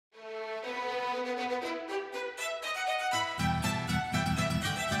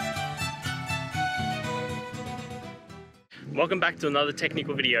welcome back to another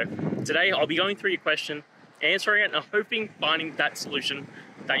technical video. Today I'll be going through your question, answering it, and hoping finding that solution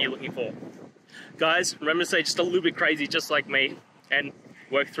that you're looking for. Guys, remember to stay just a little bit crazy just like me and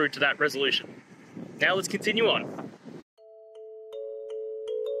work through to that resolution. Now let's continue on.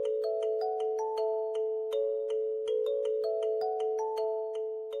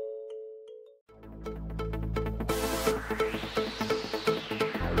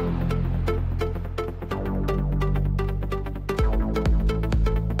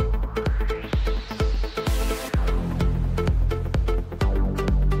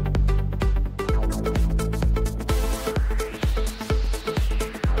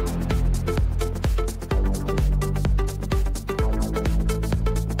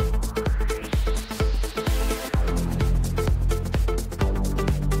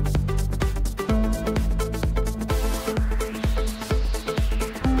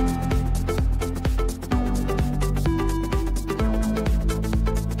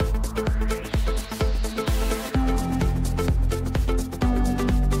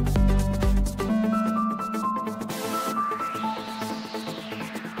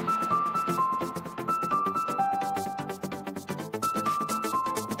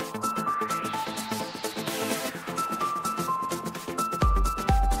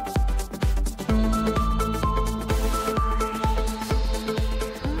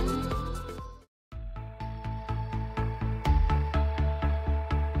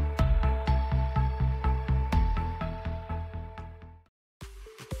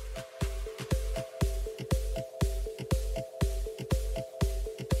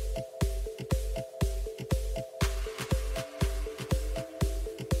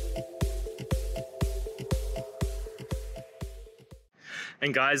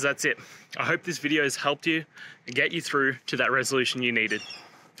 And guys, that's it. I hope this video has helped you and get you through to that resolution you needed.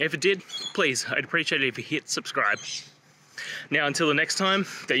 If it did, please, I'd appreciate it if you hit subscribe. Now, until the next time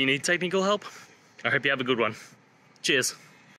that you need technical help, I hope you have a good one. Cheers.